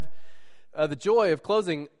The joy of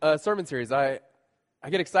closing a sermon series. I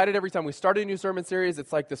get excited every time we start a new sermon series.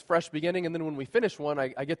 It's like this fresh beginning, and then when we finish one,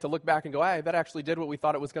 I get to look back and go, hey, that actually did what we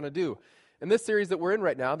thought it was going to do. And this series that we're in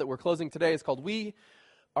right now, that we're closing today, is called We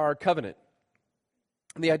Are Covenant.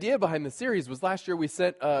 And the idea behind the series was last year we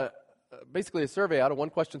sent basically a survey out, a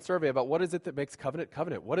one-question survey about what is it that makes covenant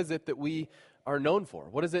covenant? What is it that we are known for?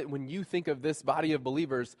 What is it when you think of this body of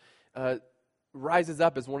believers rises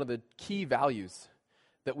up as one of the key values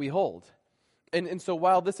that we hold? And so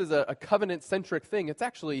while this is a covenant-centric thing, it's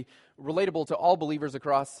actually relatable to all believers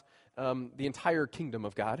across the entire kingdom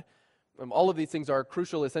of God. All of these things are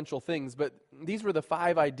crucial, essential things, but these were the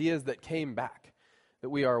 5 ideas that came back. That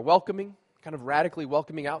we are welcoming, kind of radically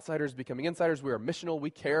welcoming outsiders, becoming insiders. We are missional,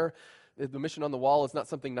 we care. The mission on the wall is not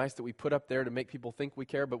something nice that we put up there to make people think we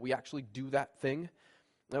care, but we actually do that thing.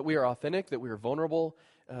 That we are authentic, that we are vulnerable,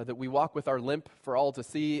 that we walk with our limp for all to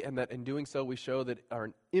see, and that in doing so we show that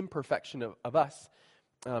our imperfection of us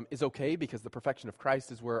is okay, because the perfection of Christ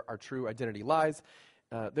is where our true identity lies.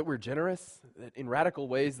 That we're generous, that in radical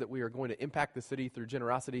ways that we are going to impact the city through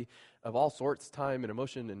generosity of all sorts, time and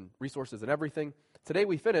emotion and resources and everything. Today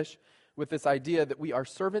we finish with this idea that we are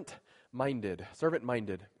servant-minded.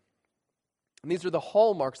 And these are the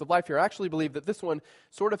hallmarks of life here. I actually believe that this one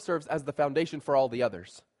sort of serves as the foundation for all the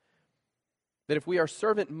others. That if we are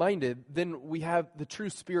servant-minded, then we have the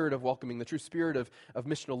true spirit of welcoming, the true spirit of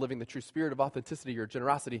missional living, the true spirit of authenticity or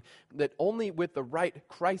generosity, that only with the right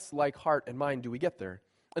Christ-like heart and mind do we get there.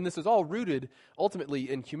 And this is all rooted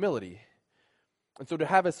ultimately in humility. And so to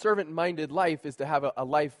have a servant-minded life is to have a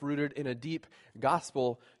life rooted in a deep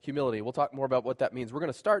gospel humility. We'll talk more about what that means. We're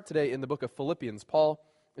going to start today in the book of Philippians. Paul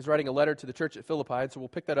is writing a letter to the church at Philippi, and so we'll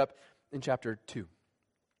pick that up in chapter 2.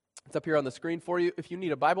 It's up here on the screen for you. If you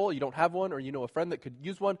need a Bible, you don't have one, or you know a friend that could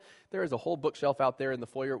use one, there is a whole bookshelf out there in the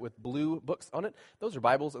foyer with blue books on it. Those are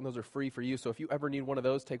Bibles, and those are free for you. So if you ever need one of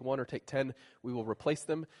those, take 1 or take 10. We will replace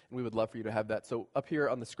them, and we would love for you to have that. So up here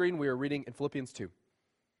on the screen, we are reading in Philippians 2.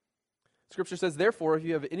 Scripture says, "Therefore, if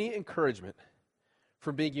you have any encouragement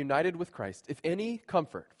from being united with Christ, if any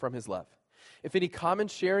comfort from his love, if any common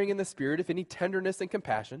sharing in the Spirit, if any tenderness and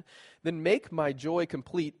compassion, then make my joy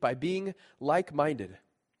complete by being like-minded,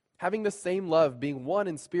 having the same love, being one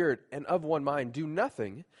in spirit and of one mind. Do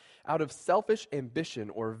nothing out of selfish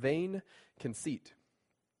ambition or vain conceit.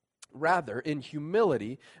 Rather, in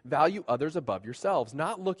humility, value others above yourselves,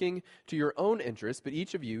 not looking to your own interests, but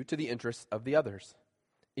each of you to the interests of the others.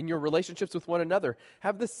 In your relationships with one another,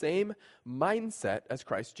 have the same mindset as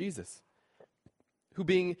Christ Jesus, who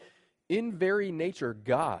being in very nature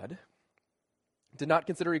God, did not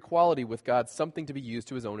consider equality with God something to be used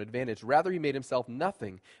to his own advantage. Rather, he made himself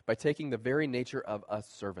nothing by taking the very nature of a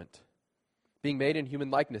servant. Being made in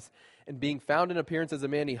human likeness and being found in appearance as a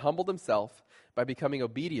man, he humbled himself by becoming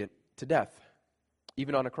obedient to death,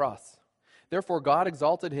 even on a cross. Therefore, God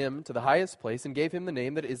exalted him to the highest place and gave him the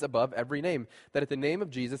name that is above every name, that at the name of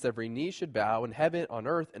Jesus every knee should bow in heaven, on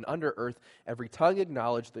earth, and under earth, every tongue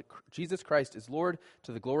acknowledge that Jesus Christ is Lord,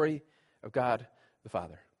 to the glory of God the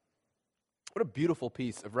Father." What a beautiful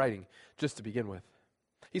piece of writing, just to begin with.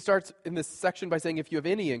 He starts in this section by saying, if you have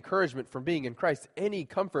any encouragement from being in Christ, any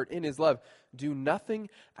comfort in his love, do nothing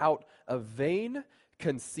out of vain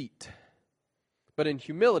conceit, but in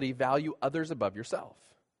humility value others above yourself.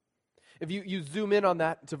 If you zoom in on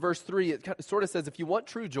that to verse 3, it sort of says, if you want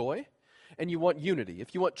true joy and you want unity,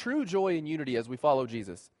 if you want true joy and unity as we follow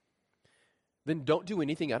Jesus, then don't do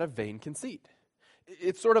anything out of vain conceit.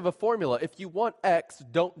 It's sort of a formula. If you want X,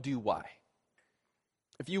 don't do Y.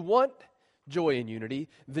 If you want joy and unity,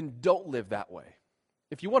 then don't live that way.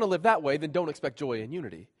 If you want to live that way, then don't expect joy and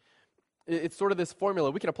unity. It's sort of this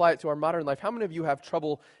formula. We can apply it to our modern life. How many of you have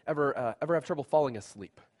trouble ever have trouble falling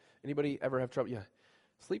asleep? Anybody ever have trouble? Yeah.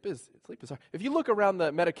 Sleep is hard. If you look around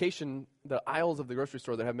the medication, the aisles of the grocery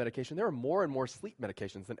store that have medication, there are more and more sleep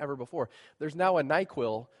medications than ever before. There's now a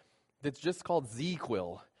NyQuil that's just called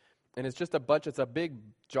Z-Quil. And it's just it's a big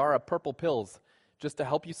jar of purple pills just to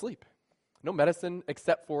help you sleep. No medicine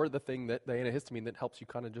except for the thing, the antihistamine that helps you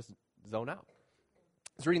kind of just zone out.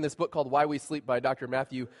 I was reading this book called Why We Sleep by Dr.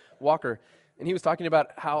 Matthew Walker, and he was talking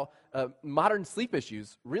about how modern sleep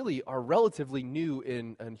issues really are relatively new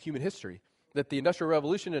in human history. That the Industrial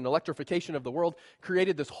Revolution and electrification of the world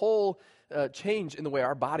created this whole change in the way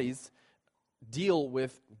our bodies deal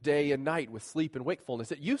with day and night, with sleep and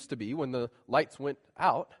wakefulness. It used to be when the lights went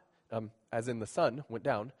out, as in the sun went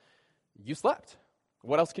down, you slept.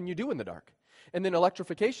 What else can you do in the dark? And then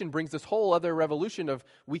electrification brings this whole other revolution of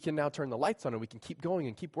we can now turn the lights on and we can keep going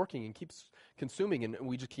and keep working and keep consuming and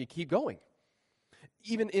we just keep going.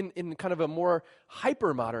 even in kind of a more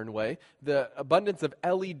hyper-modern way, the abundance of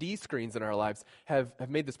LED screens in our lives have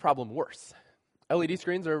made this problem worse. LED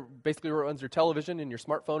screens are basically what runs your television and your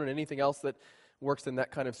smartphone and anything else that works in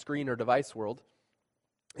that kind of screen or device world.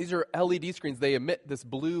 These are LED screens. They emit this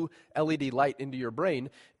blue LED light into your brain,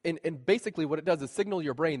 and basically what it does is signal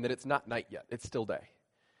your brain that it's not night yet, it's still day.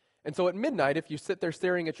 And so at midnight, if you sit there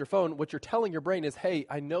staring at your phone, what you're telling your brain is, hey,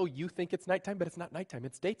 I know you think it's nighttime, but it's not nighttime,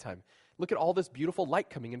 it's daytime. Look at all this beautiful light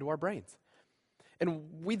coming into our brains.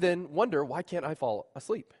 And we then wonder, why can't I fall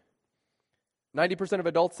asleep? 90% of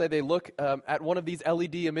adults say they look at one of these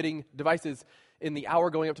LED emitting devices in the hour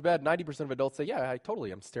going up to bed. 90% of adults say, yeah, I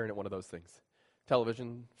totally am staring at one of those things.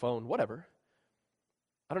 Television, phone, whatever.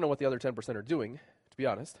 I don't know what the other 10% are doing, to be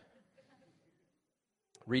honest.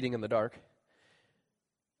 Reading in the dark.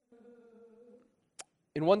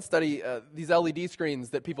 In one study, these LED screens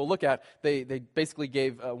that people look at, they basically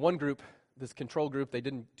gave one group, this control group, they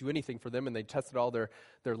didn't do anything for them, and they tested all their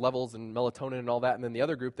levels and melatonin and all that, and then the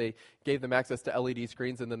other group, they gave them access to LED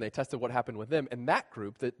screens, and then they tested what happened with them. And that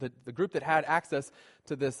group, the group that had access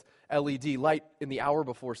to this LED light in the hour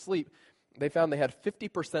before sleep, they found they had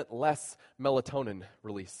 50% less melatonin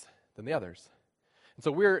release than the others. And so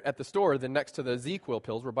we're at the store, then next to the ZQuil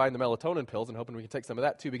pills, we're buying the melatonin pills and hoping we can take some of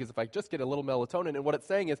that too, because if I just get a little melatonin, and what it's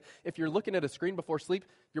saying is, if you're looking at a screen before sleep,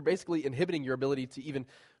 you're basically inhibiting your ability to even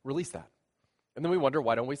release that. And then we wonder,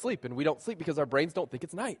 why don't we sleep? And we don't sleep because our brains don't think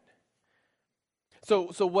it's night. So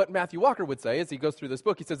what Matthew Walker would say as he goes through this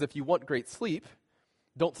book, he says, if you want great sleep,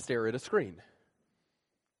 don't stare at a screen.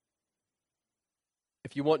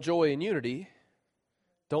 If you want joy and unity,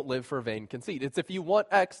 don't live for vain conceit. It's if you want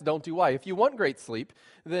X, don't do Y. If you want great sleep,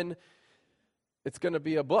 then it's going to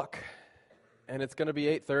be a book, and it's going to be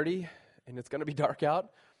 8:30, and it's going to be dark out,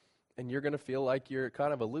 and you're going to feel like you're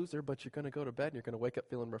kind of a loser, but you're going to go to bed, and you're going to wake up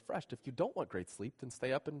feeling refreshed. If you don't want great sleep, then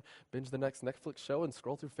stay up and binge the next Netflix show and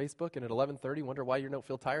scroll through Facebook, and at 11:30, wonder why you don't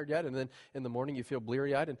feel tired yet, and then in the morning you feel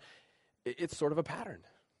bleary-eyed, and it's sort of a pattern.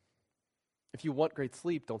 If you want great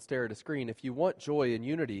sleep, don't stare at a screen. If you want joy and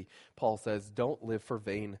unity, Paul says, don't live for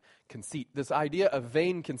vain conceit. This idea of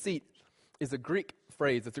vain conceit is a Greek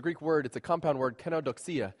phrase. It's a Greek word. It's a compound word,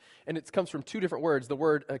 kenodoxia. And it comes from two different words. The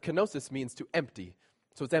word kenosis means to empty.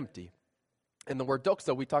 So it's empty. And the word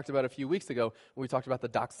doxa we talked about a few weeks ago when we talked about the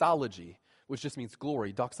doxology, which just means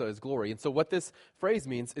glory. Doxa is glory. And so what this phrase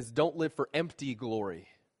means is don't live for empty glory.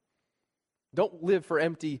 Don't live for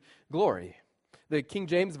empty glory. The King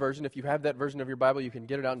James Version, if you have that version of your Bible, you can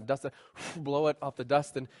get it out and dust it, blow it off the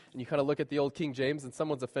dust, and you kind of look at the old King James, and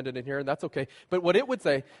someone's offended in here, and that's okay. But what it would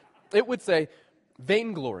say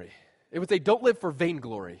vainglory. It would say, don't live for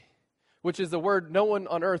vainglory, which is a word no one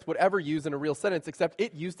on earth would ever use in a real sentence, except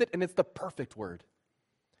it used it, and it's the perfect word.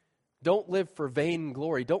 Don't live for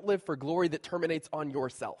vainglory. Don't live for glory that terminates on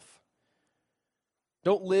yourself.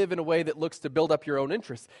 Don't live in a way that looks to build up your own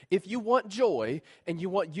interests. If you want joy and you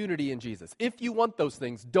want unity in Jesus, if you want those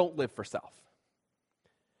things, don't live for self.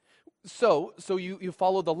 So you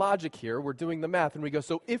follow the logic here. We're doing the math, and we go,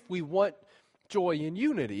 so if we want joy and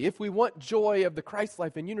unity, if we want joy of the Christ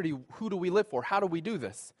life and unity, who do we live for? How do we do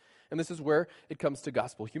this? And this is where it comes to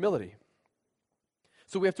gospel humility.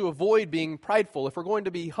 So we have to avoid being prideful. If we're going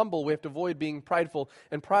to be humble, we have to avoid being prideful.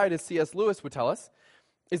 And pride, as C.S. Lewis would tell us,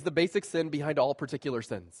 is the basic sin behind all particular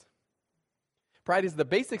sins. Pride is the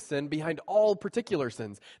basic sin behind all particular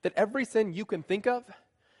sins. That every sin you can think of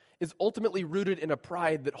is ultimately rooted in a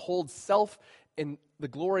pride that holds self and the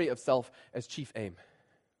glory of self as chief aim.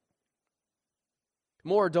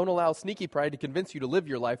 More, don't allow sneaky pride to convince you to live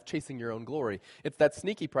your life chasing your own glory. It's that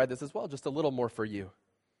sneaky pride that says, well, just a little more for you.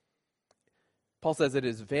 Paul says it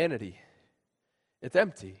is vanity. It's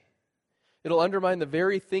empty. It'll undermine the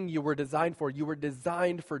very thing you were designed for. You were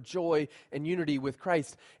designed for joy and unity with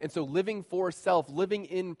Christ. And so living for self, living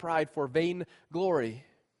in pride for vain glory,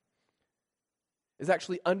 is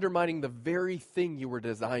actually undermining the very thing you were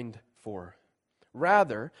designed for.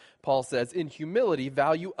 Rather, Paul says, in humility,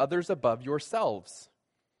 value others above yourselves.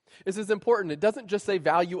 This is important. It doesn't just say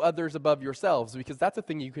value others above yourselves, because that's a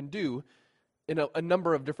thing you can do in a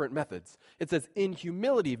number of different methods. It says, in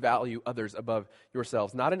humility, value others above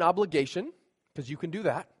yourselves. Not in obligation, because you can do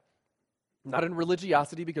that. Not in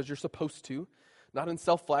religiosity, because you're supposed to. Not in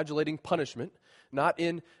self-flagellating punishment. Not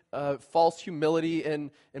in false humility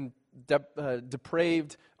and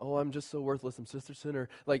depraved, oh, I'm just so worthless, I'm just a sinner.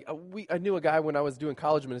 Like, I knew a guy when I was doing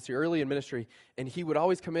college ministry, early in ministry, and he would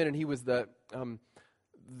always come in, and he was the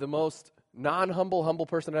most non-humble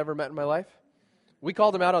person I ever met in my life. We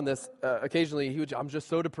called him out on this occasionally. I'm just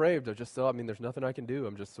so depraved. There's nothing I can do.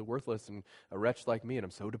 I'm just so worthless and a wretch like me, and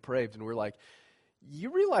I'm so depraved. And we're like,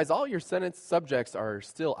 you realize all your sentence subjects are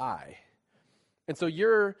still I. And so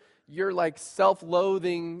your like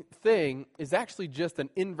self-loathing thing is actually just an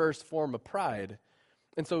inverse form of pride.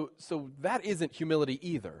 And so that isn't humility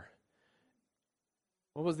either.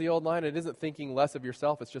 What was the old line? It isn't thinking less of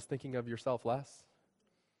yourself, it's just thinking of yourself less.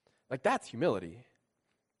 Like, that's humility.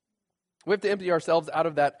 We have to empty ourselves out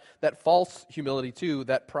of that false humility too,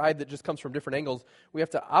 that pride that just comes from different angles. We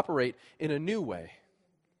have to operate in a new way.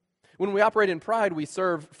 When we operate in pride, we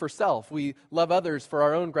serve for self. We love others for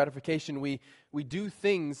our own gratification. We do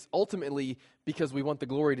things ultimately because we want the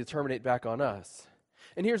glory to terminate back on us.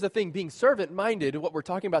 And here's the thing, being servant-minded, what we're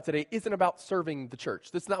talking about today, isn't about serving the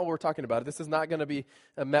church. That's not what we're talking about. This is not going to be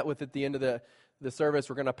met with at the end of the service.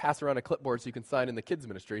 We're going to pass around a clipboard so you can sign in the kids'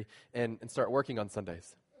 ministry and start working on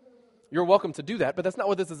Sundays. You're welcome to do that, but that's not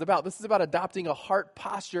what this is about. This is about adopting a heart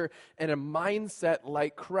posture and a mindset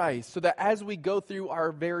like Christ, so that as we go through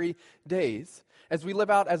our very days, as we live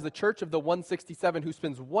out as the church of the 167 who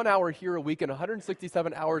spends 1 hour here a week and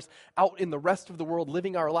 167 hours out in the rest of the world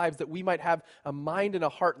living our lives, that we might have a mind and a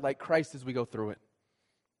heart like Christ as we go through it.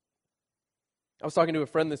 I was talking to a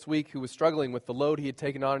friend this week who was struggling with the load he had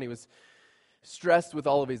taken on, and he was stressed with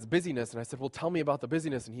all of his busyness. And I said, well, tell me about the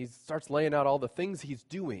busyness. And he starts laying out all the things he's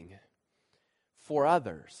doing for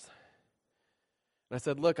others. And I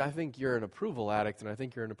said, look, I think you're an approval addict, and I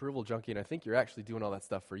think you're an approval junkie, and I think you're actually doing all that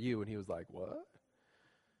stuff for you. And he was like, what?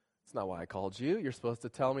 That's not why I called you. You're supposed to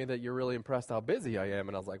tell me that you're really impressed how busy I am.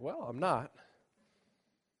 And I was like, well, I'm not.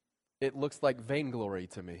 It looks like vainglory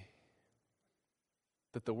to me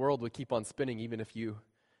that the world would keep on spinning even if you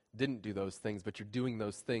didn't do those things, but you're doing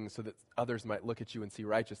those things so that others might look at you and see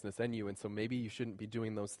righteousness in you, and so maybe you shouldn't be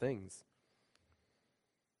doing those things.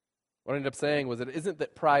 What I ended up saying was that it isn't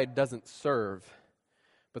that pride doesn't serve,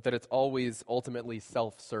 but that it's always ultimately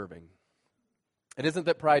self-serving. It isn't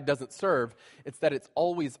that pride doesn't serve, it's that it's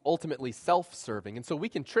always ultimately self-serving. And so we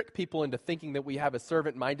can trick people into thinking that we have a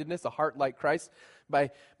servant-mindedness, a heart like Christ, by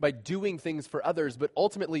doing things for others, but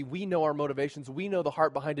ultimately we know our motivations, we know the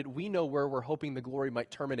heart behind it, we know where we're hoping the glory might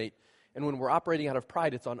terminate. And when we're operating out of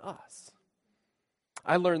pride, it's on us.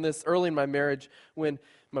 I learned this early in my marriage when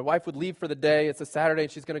my wife would leave for the day. It's a Saturday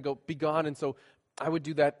and she's going to be gone. And so I would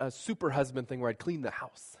do that super husband thing where I'd clean the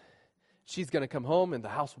house. She's going to come home and the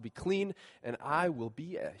house will be clean and I will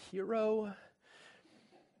be a hero.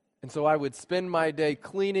 And so I would spend my day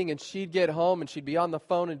cleaning and she'd get home and she'd be on the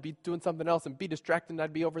phone and be doing something else and be distracted. And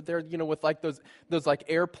I'd be over there, with like those like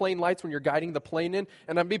airplane lights when you're guiding the plane in.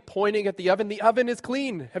 And I'd be pointing at the oven. The oven is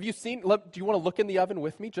clean. Have you seen? Do you want to look in the oven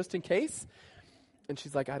with me just in case? And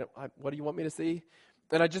she's like, what do you want me to see?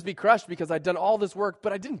 And I'd just be crushed because I'd done all this work,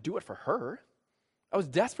 but I didn't do it for her. I was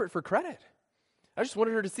desperate for credit. I just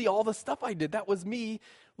wanted her to see all the stuff I did. That was me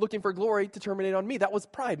looking for glory to terminate on me. That was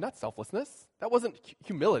pride, not selflessness. That wasn't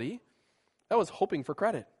humility. That was hoping for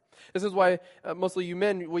credit. This is why mostly you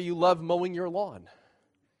men, you love mowing your lawn.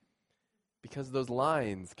 Because those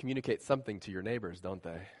lines communicate something to your neighbors, don't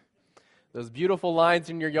they? Those beautiful lines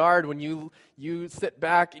in your yard when you sit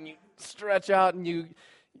back and you stretch out and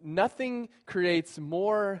nothing creates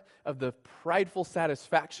more of the prideful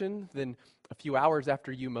satisfaction than a few hours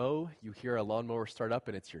after you mow, you hear a lawnmower start up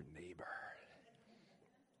and it's your neighbor.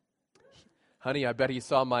 Honey, I bet he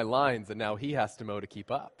saw my lines and now he has to mow to keep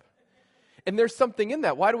up. And there's something in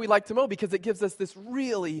that. Why do we like to mow? Because it gives us this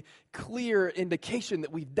really clear indication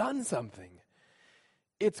that we've done something.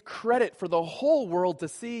 It's credit for the whole world to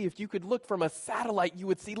see. If you could look from a satellite, you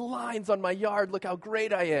would see lines on my yard. Look how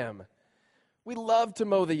great I am. We love to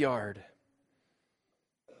mow the yard.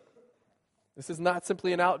 This is not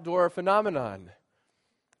simply an outdoor phenomenon.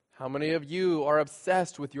 How many of you are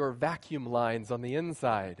obsessed with your vacuum lines on the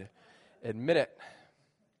inside? Admit it.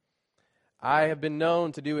 I have been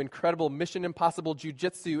known to do incredible Mission Impossible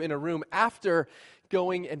jiu-jitsu in a room after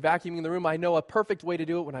going and vacuuming the room. I know a perfect way to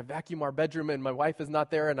do it when I vacuum our bedroom and my wife is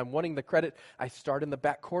not there and I'm wanting the credit. I start in the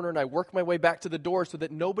back corner and I work my way back to the door so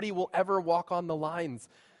that nobody will ever walk on the lines.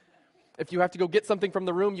 If you have to go get something from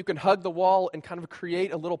the room, you can hug the wall and kind of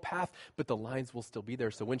create a little path, but the lines will still be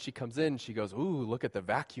there. So when she comes in, she goes, ooh, look at the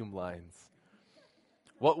vacuum lines.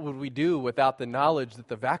 What would we do without the knowledge that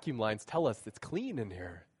the vacuum lines tell us it's clean in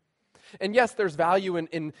here? And yes, there's value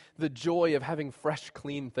in the joy of having fresh,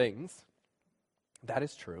 clean things. That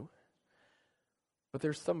is true. But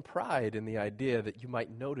there's some pride in the idea that you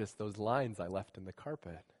might notice those lines I left in the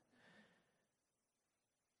carpet.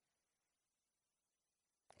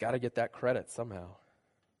 Got to get that credit somehow.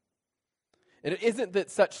 And it isn't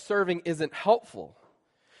that such serving isn't helpful.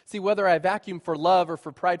 See, whether I vacuum for love or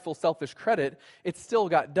for prideful, selfish credit, it still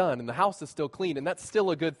got done, and the house is still clean, and that's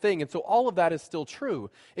still a good thing. And so all of that is still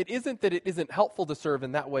true. It isn't that it isn't helpful to serve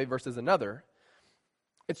in that way versus another.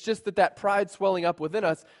 It's just that pride swelling up within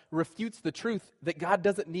us refutes the truth that God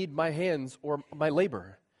doesn't need my hands or my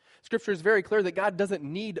labor. Scripture is very clear that God doesn't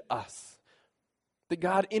need us, that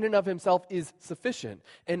God in and of himself is sufficient.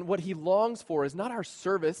 And what he longs for is not our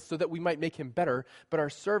service so that we might make him better, but our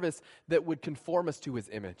service that would conform us to his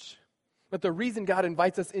image. But the reason God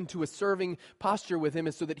invites us into a serving posture with him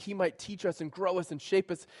is so that he might teach us and grow us and shape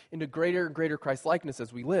us into greater and greater Christ-likeness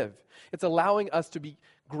as we live. It's allowing us to be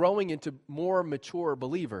growing into more mature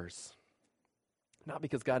believers, not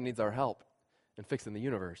because God needs our help in fixing the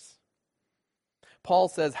universe. Paul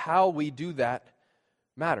says how we do that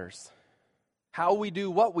matters. How we do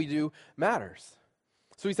what we do matters.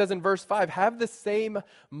 So he says in verse 5, have the same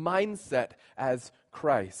mindset as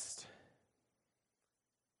Christ.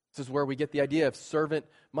 This is where we get the idea of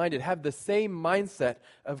servant-minded. Have the same mindset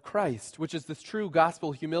of Christ, which is this true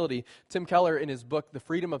gospel humility. Tim Keller, in his book, The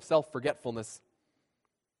Freedom of Self-Forgetfulness,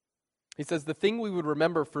 he says, the thing we would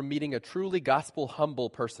remember from meeting a truly gospel humble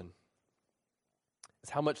person is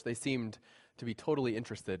how much they seemed to be totally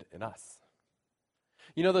interested in us.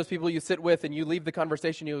 You know those people you sit with and you leave the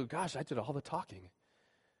conversation, you go, gosh, I did all the talking.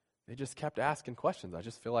 They just kept asking questions. I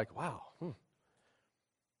just feel like, wow.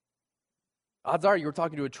 Odds are you were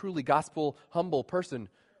talking to a truly gospel humble person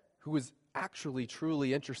who was actually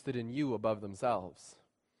truly interested in you above themselves.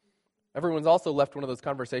 Everyone's also left one of those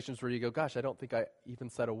conversations where you go, gosh, I don't think I even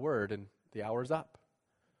said a word and the hour's up.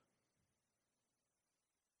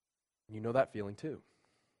 You know that feeling too.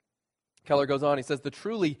 Keller goes on, he says, the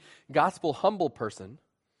truly gospel humble person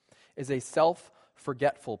is a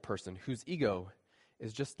self-forgetful person whose ego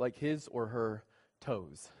is just like his or her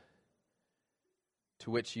toes.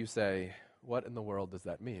 To which you say, what in the world does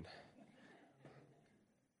that mean?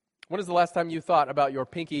 When is the last time you thought about your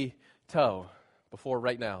pinky toe before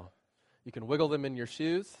right now? You can wiggle them in your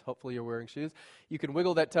shoes. Hopefully you're wearing shoes. You can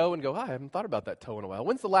wiggle that toe and go, I haven't thought about that toe in a while.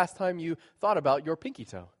 When's the last time you thought about your pinky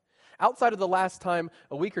toe? Outside of the last time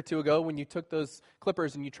a week or two ago when you took those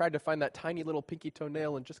clippers and you tried to find that tiny little pinky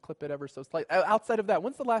toenail and just clip it ever so slightly. Outside of that,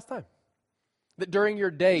 when's the last time? That during your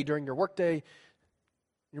day, during your work day,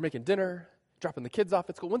 you're making dinner, dropping the kids off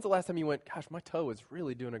at school. When's the last time you went, gosh, my toe is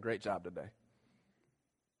really doing a great job today?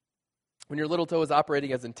 When your little toe is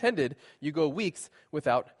operating as intended, you go weeks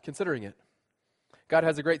without considering it. God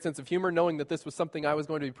has a great sense of humor. Knowing that this was something I was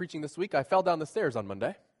going to be preaching this week, I fell down the stairs on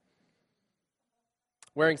Monday.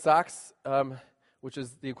 Wearing socks, which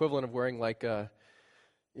is the equivalent of wearing like,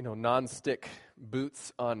 non-stick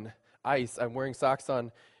boots on ice. I'm wearing socks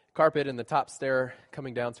on carpet in the top stair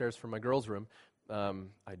coming downstairs from my girls' room. My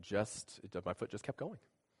foot just kept going.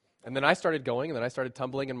 And then I started going, and then I started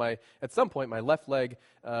tumbling, and at some point, my left leg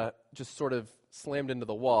just sort of slammed into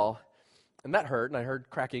the wall, and that hurt, and I heard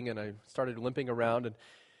cracking, and I started limping around, and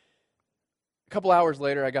a couple hours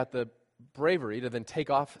later, I got the bravery to then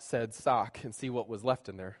take off said sock and see what was left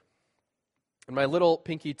in there. And my little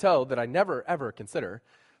pinky toe that I never, ever consider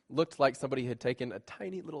looked like somebody had taken a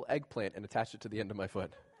tiny little eggplant and attached it to the end of my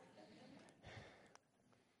foot,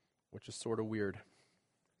 which is sort of weird.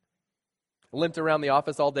 I limped around the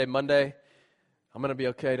office all day Monday. I'm going to be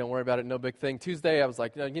okay. Don't worry about it. No big thing. Tuesday, I was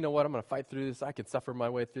like, you know what? I'm going to fight through this. I can suffer my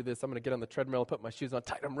way through this. I'm going to get on the treadmill, put my shoes on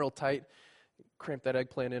tight. I'm real tight. Cramp that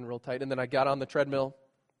eggplant in real tight. And then I got on the treadmill.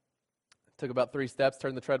 Took about 3 steps,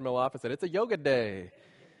 turned the treadmill off. I said, it's a yoga day.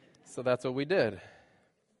 So that's what we did.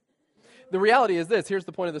 The reality is this. Here's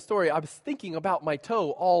the point of the story. I was thinking about my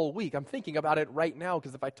toe all week. I'm thinking about it right now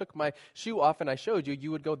because if I took my shoe off and I showed you, you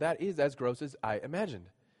would go, that is as gross as I imagined.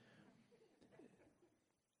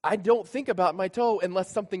 I don't think about my toe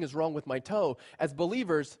unless something is wrong with my toe. As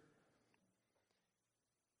believers,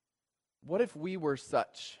 what if we were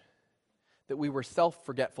such that we were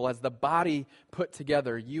self-forgetful, as the body put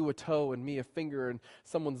together, you a toe and me a finger and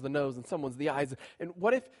someone's the nose and someone's the eyes. And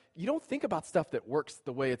what if you don't think about stuff that works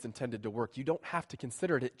the way it's intended to work? You don't have to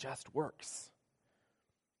consider it, it just works.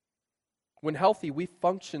 When healthy, we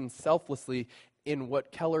function selflessly in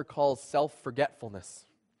what Keller calls self-forgetfulness.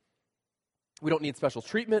 We don't need special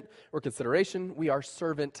treatment or consideration. We are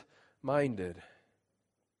servant-minded.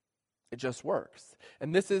 It just works.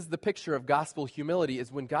 And this is the picture of gospel humility,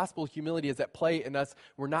 is when gospel humility is at play in us,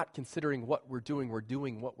 we're not considering what we're doing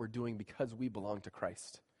what we're doing because we belong to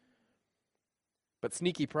Christ. But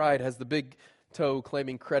sneaky pride has the big toe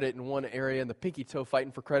claiming credit in one area and the pinky toe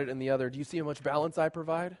fighting for credit in the other. Do you see how much balance I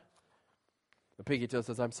provide? The pinky toe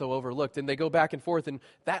says, I'm so overlooked. And they go back and forth, and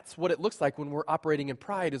that's what it looks like when we're operating in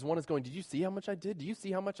pride, is one is going, did you see how much I did? Do you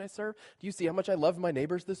see how much I serve? Do you see how much I love my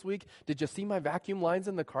neighbors this week? Did you see my vacuum lines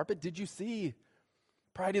in the carpet? Did you see?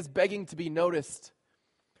 Pride is begging to be noticed.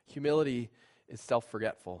 Humility is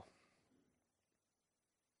self-forgetful.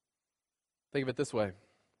 Think of it this way.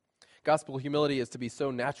 Gospel humility is to be so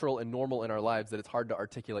natural and normal in our lives that it's hard to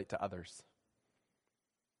articulate to others.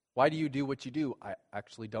 Why do you do what you do? I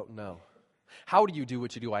actually don't know. How do you do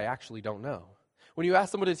what you do? I actually don't know. When you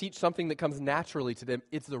ask someone to teach something that comes naturally to them,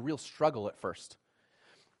 it's a real struggle at first.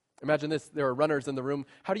 Imagine this, there are runners in the room.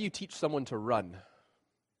 How do you teach someone to run?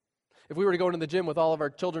 If we were to go into the gym with all of our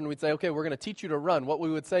children, we'd say, okay, we're going to teach you to run. What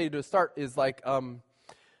we would say to start is like,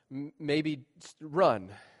 maybe run.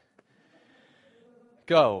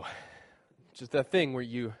 Go. Just that thing where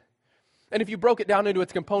you, and if you broke it down into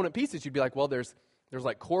its component pieces, you'd be like, well, there's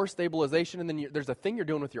like core stabilization, and then there's a thing you're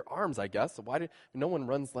doing with your arms, I guess. So no one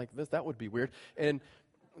runs like this? That would be weird. And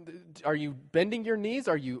are you bending your knees?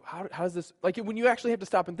 How does this, like when you actually have to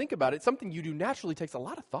stop and think about it, something you do naturally takes a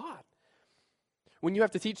lot of thought. When you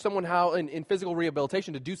have to teach someone how, in physical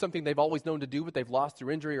rehabilitation, to do something they've always known to do, but they've lost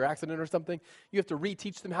through injury or accident or something, you have to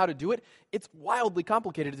reteach them how to do it. It's wildly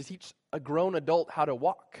complicated to teach a grown adult how to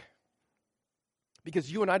walk.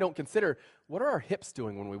 Because you and I don't consider, what are our hips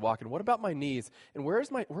doing when we walk? And what about my knees? And where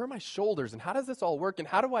are my shoulders? And how does this all work? And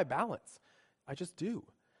how do I balance? I just do.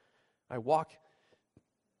 I walk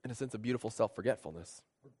in a sense of beautiful self-forgetfulness.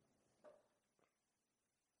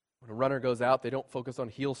 When a runner goes out, they don't focus on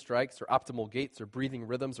heel strikes or optimal gaits or breathing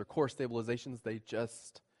rhythms or core stabilizations. They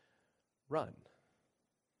just run.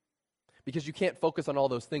 Because you can't focus on all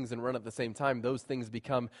those things and run at the same time. Those things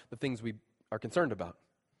become the things we are concerned about.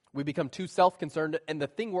 We become too self-concerned, and the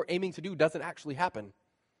thing we're aiming to do doesn't actually happen.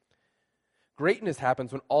 Greatness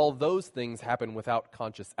happens when all those things happen without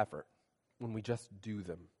conscious effort, when we just do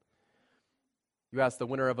them. You ask the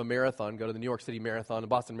winner of a marathon, go to the New York City Marathon, the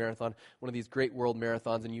Boston Marathon, one of these great world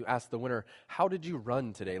marathons, and you ask the winner, how did you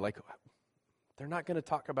run today? Like, they're not going to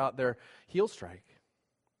talk about their heel strike.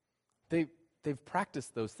 They've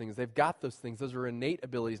practiced those things. They've got those things. Those are innate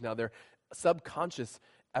abilities now. They're subconscious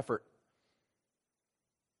effort.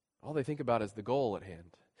 All they think about is the goal at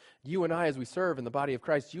hand. You and I, as we serve in the body of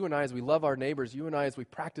Christ, you and I, as we love our neighbors, you and I, as we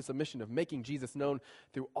practice a mission of making Jesus known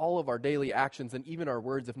through all of our daily actions and even our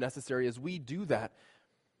words if necessary, as we do that,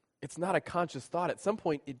 it's not a conscious thought. At some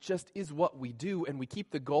point, it just is what we do, and we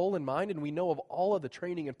keep the goal in mind, and we know of all of the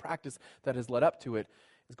training and practice that has led up to it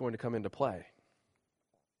is going to come into play.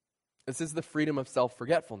 This is the freedom of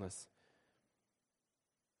self-forgetfulness.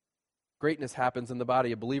 Greatness happens in the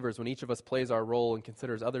body of believers when each of us plays our role and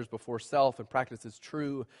considers others before self and practices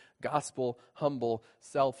true, gospel, humble,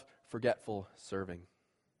 self-forgetful serving.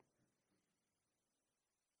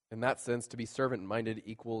 In that sense, to be servant-minded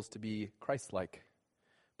equals to be Christ-like.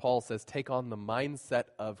 Paul says, take on the mindset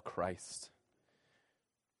of Christ,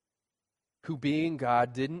 who being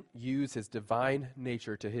God didn't use his divine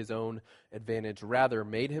nature to his own advantage, rather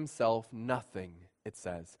made himself nothing. It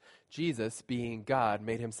says, Jesus, being God,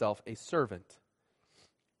 made himself a servant.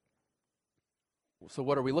 So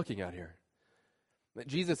what are we looking at here? That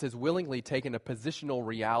Jesus has willingly taken a positional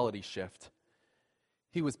reality shift.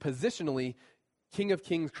 He was positionally King of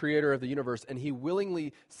Kings, creator of the universe, and he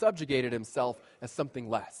willingly subjugated himself as something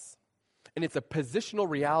less. And it's a positional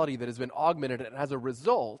reality that has been augmented, and as a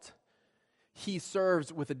result, he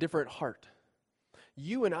serves with a different heart.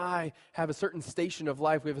 You and I have a certain station of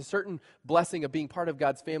life. We have a certain blessing of being part of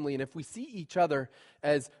God's family. And if we see each other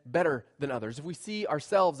as better than others, if we see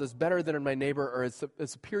ourselves as better than my neighbor or as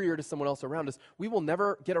superior to someone else around us, we will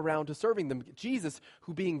never get around to serving them. Jesus,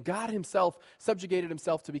 who being God himself, subjugated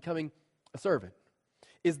himself to becoming a servant,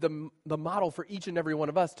 is the model for each and every one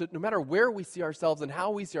of us to, no matter where we see ourselves and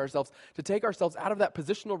how we see ourselves, to take ourselves out of that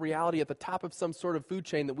positional reality at the top of some sort of food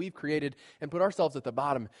chain that we've created and put ourselves at the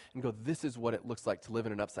bottom and go, this is what it looks like to live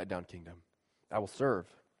in an upside-down kingdom. I will serve.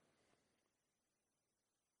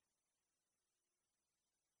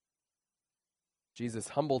 Jesus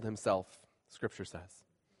humbled himself, Scripture says,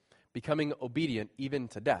 becoming obedient even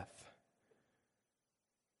to death.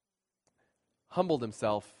 Humbled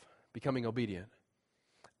himself, becoming obedient.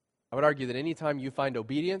 I would argue that anytime you find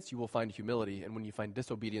obedience, you will find humility, and when you find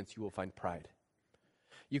disobedience, you will find pride.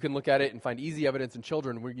 You can look at it and find easy evidence in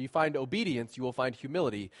children. When you find obedience, you will find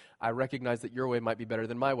humility. I recognize that your way might be better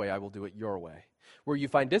than my way. I will do it your way. Where you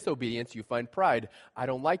find disobedience, you find pride. I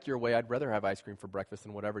don't like your way. I'd rather have ice cream for breakfast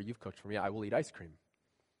than whatever you've cooked for me. I will eat ice cream.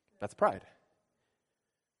 That's pride.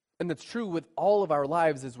 And that's true with all of our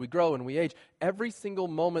lives as we grow and we age. Every single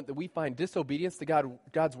moment that we find disobedience to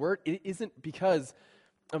God's word, it isn't because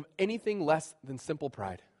of anything less than simple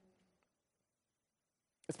pride.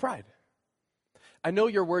 It's pride. I know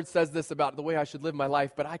your word says this about the way I should live my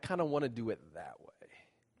life, but I kind of want to do it that way.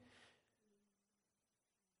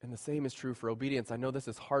 And the same is true for obedience. I know this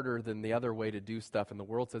is harder than the other way to do stuff, and the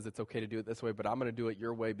world says it's okay to do it this way, but I'm going to do it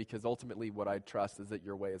your way because ultimately what I trust is that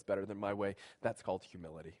your way is better than my way. That's called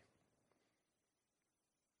humility.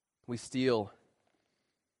 We steal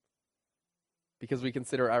because we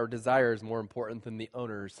consider our desires more important than the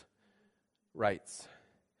owner's rights.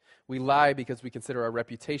 We lie because we consider our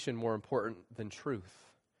reputation more important than truth.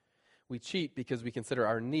 We cheat because we consider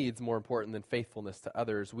our needs more important than faithfulness to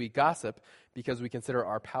others. We gossip because we consider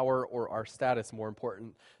our power or our status more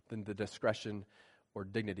important than the discretion or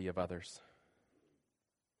dignity of others.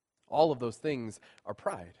 All of those things are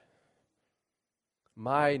pride.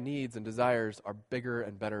 My needs and desires are bigger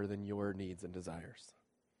and better than your needs and desires.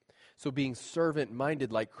 So being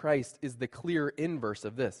servant-minded like Christ is the clear inverse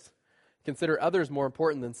of this. Consider others more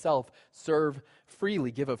important than self. Serve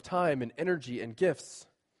freely, give of time and energy and gifts.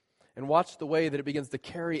 And watch the way that it begins to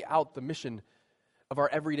carry out the mission of our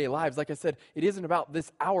everyday lives. Like I said, it isn't about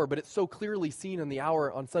this hour, but it's so clearly seen in the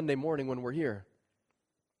hour on Sunday morning when we're here.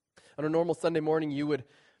 On a normal Sunday morning, you would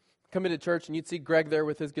come into church and you'd see Greg there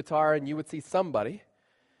with his guitar, and you would see somebody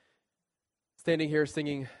standing here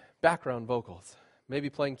singing background vocals, maybe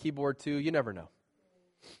playing keyboard too, you never know.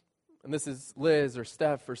 And this is Liz or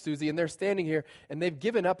Steph or Susie, and they're standing here, and they've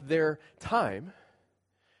given up their time,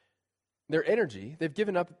 their energy, they've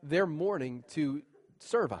given up their morning to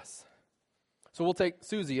serve us. So we'll take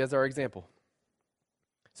Susie as our example.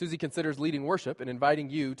 Susie considers leading worship and inviting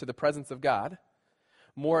you to the presence of God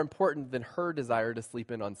more important than her desire to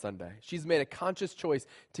sleep in on Sunday. She's made a conscious choice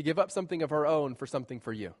to give up something of her own for something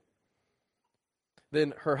for you.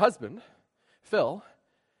 Then her husband, Phil,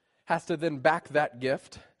 has to then back that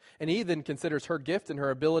gift. And he then considers her gift and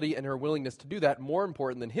her ability and her willingness to do that more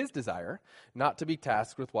important than his desire not to be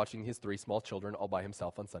tasked with watching his 3 small children all by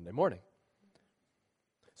himself on Sunday morning.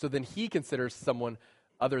 So then he considers someone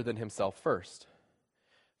other than himself first.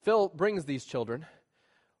 Phil brings these children,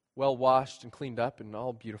 well washed and cleaned up and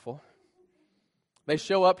all beautiful. They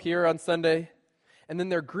show up here on Sunday, and then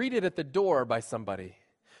they're greeted at the door by somebody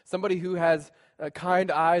who has kind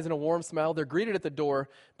eyes and a warm smile. They're greeted at the door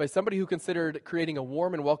by somebody who considered creating a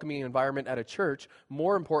warm and welcoming environment at a church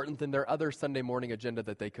more important than their other Sunday morning agenda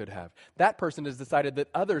that they could have. That person has decided that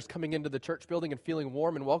others coming into the church building and feeling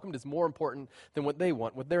warm and welcomed is more important than what they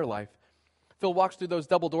want with their life. Phil walks through those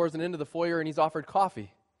double doors and into the foyer, and he's offered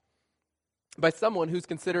coffee by someone who's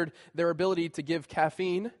considered their ability to give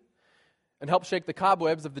caffeine and help shake the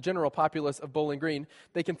cobwebs of the general populace of Bowling Green.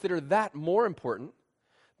 They consider that more important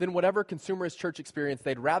than whatever consumerist church experience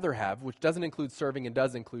they'd rather have, which doesn't include serving and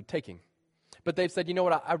does include taking. But they've said, you know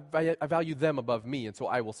what, I value them above me, and so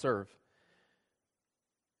I will serve.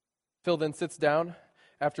 Phil then sits down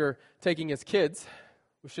after taking his kids.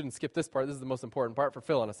 We shouldn't skip this part. This is the most important part for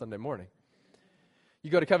Phil on a Sunday morning. You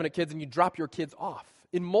go to Covenant Kids and you drop your kids off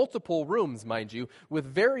in multiple rooms, mind you, with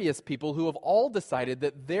various people who have all decided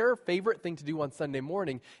that their favorite thing to do on Sunday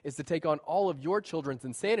morning is to take on all of your children's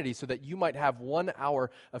insanity so that you might have 1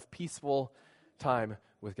 hour of peaceful time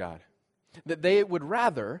with God. That they would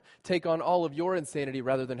rather take on all of your insanity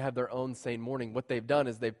rather than have their own sane morning. What they've done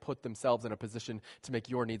is they've put themselves in a position to make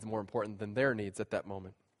your needs more important than their needs at that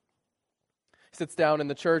moment. He sits down in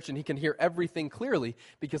the church and he can hear everything clearly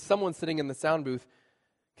because someone sitting in the sound booth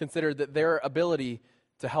considered that their ability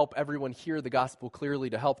to help everyone hear the gospel clearly,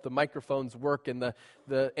 to help the microphones work and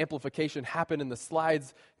the amplification happen and the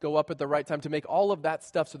slides go up at the right time, to make all of that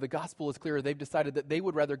stuff so the gospel is clearer. They've decided that they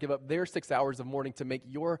would rather give up their 6 hours of morning to make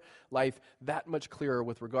your life that much clearer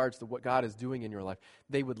with regards to what God is doing in your life.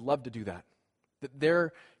 They would love to do that. That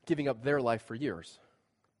they're giving up their life for yours.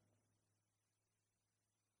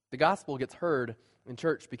 The gospel gets heard in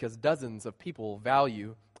church because dozens of people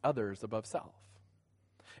value others above self.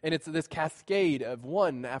 And it's this cascade of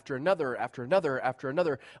one after another, after another, after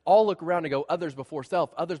another. All look around and go, others before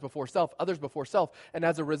self, others before self, others before self. And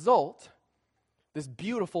as a result, this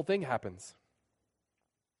beautiful thing happens.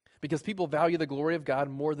 Because people value the glory of God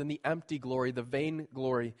more than the empty glory, the vain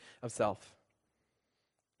glory of self.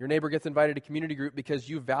 Your neighbor gets invited to community group because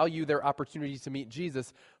you value their opportunity to meet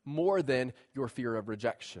Jesus more than your fear of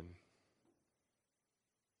rejection.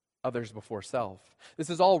 Others before self.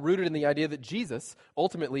 This is all rooted in the idea that Jesus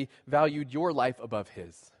ultimately valued your life above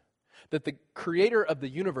his. That the creator of the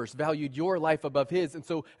universe valued your life above his. And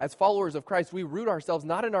so as followers of Christ, we root ourselves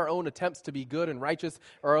not in our own attempts to be good and righteous,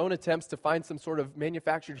 or our own attempts to find some sort of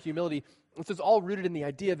manufactured humility. This is all rooted in the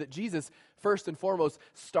idea that Jesus, first and foremost,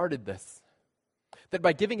 started this. That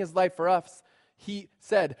by giving his life for us, He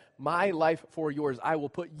said, my life for yours. I will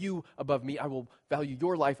put you above me. I will value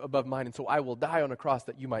your life above mine. And so I will die on a cross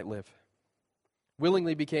that you might live.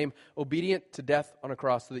 Willingly became obedient to death on a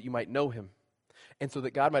cross so that you might know him and so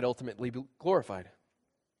that God might ultimately be glorified.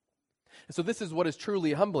 And so this is what is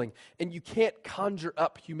truly humbling. And you can't conjure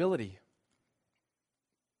up humility.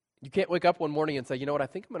 You can't wake up one morning and say, you know what, I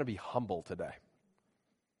think I'm going to be humble today.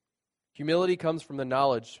 Humility comes from the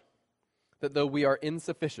knowledge that though we are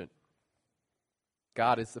insufficient,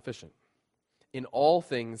 God is sufficient in all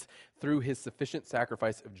things through his sufficient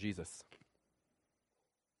sacrifice of Jesus.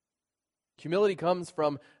 Humility comes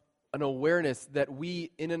from an awareness that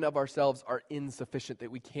we in and of ourselves are insufficient, that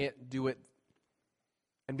we can't do it.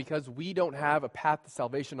 And because we don't have a path to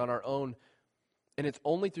salvation on our own, and it's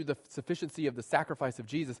only through the sufficiency of the sacrifice of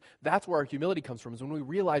Jesus, that's where our humility comes from, is when we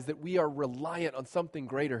realize that we are reliant on something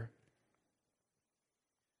greater.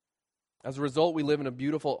 As a result, we live in a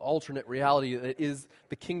beautiful alternate reality that is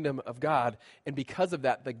the kingdom of God. And because of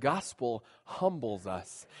that, the gospel humbles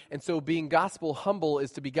us. And so being gospel humble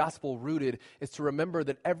is to be gospel rooted, is to remember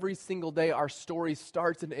that every single day our story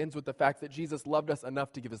starts and ends with the fact that Jesus loved us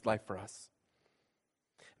enough to give his life for us.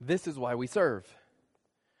 This is why we serve.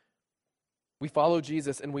 We follow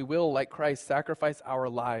Jesus, and we will, like Christ, sacrifice our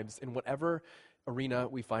lives in whatever arena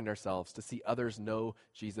we find ourselves to see others know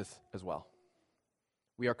Jesus as well.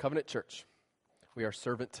 We are Covenant Church. We are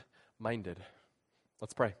servant-minded.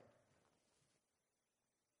 Let's pray.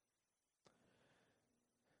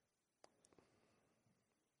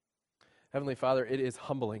 Heavenly Father, it is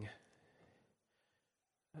humbling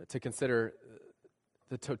to consider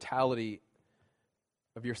the totality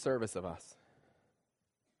of your service of us.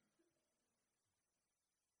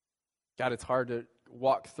 God, it's hard to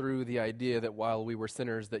walk through the idea that while we were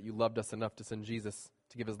sinners, that you loved us enough to send Jesus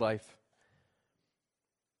to give his life.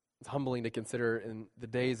 It's humbling to consider in the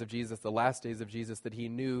days of Jesus, the last days of Jesus, that he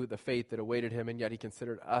knew the fate that awaited him, and yet he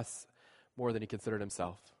considered us more than he considered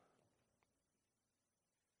himself.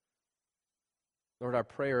 Lord, our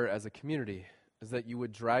prayer as a community is that you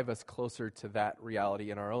would drive us closer to that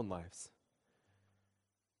reality in our own lives.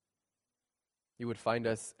 You would find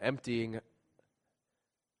us emptying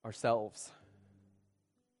ourselves,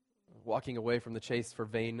 walking away from the chase for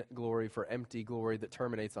vain glory, for empty glory that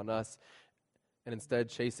terminates on us, and instead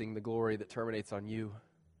chasing the glory that terminates on you,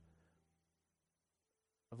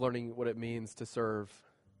 of learning what it means to serve,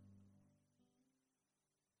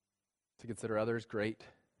 to consider others greater,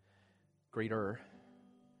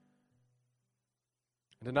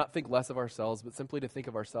 and to not think less of ourselves, but simply to think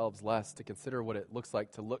of ourselves less, to consider what it looks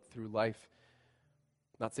like to look through life,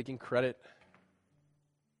 not seeking credit,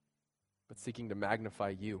 but seeking to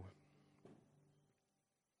magnify you.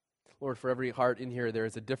 Lord, for every heart in here, there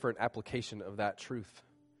is a different application of that truth.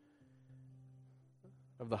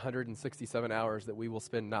 Of the 167 hours that we will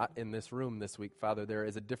spend not in this room this week, Father, there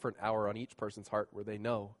is a different hour on each person's heart where they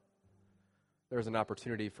know there is an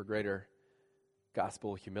opportunity for greater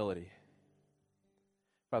gospel humility.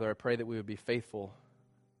 Father, I pray that we would be faithful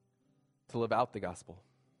to live out the gospel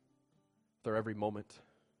through every moment.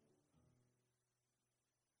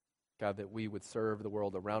 God, that we would serve the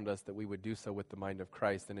world around us, that we would do so with the mind of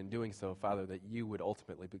Christ, and in doing so, Father, that you would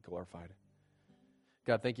ultimately be glorified.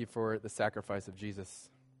 God, thank you for the sacrifice of Jesus.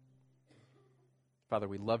 Father,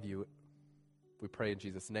 we love you. We pray in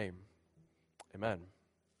Jesus' name. Amen.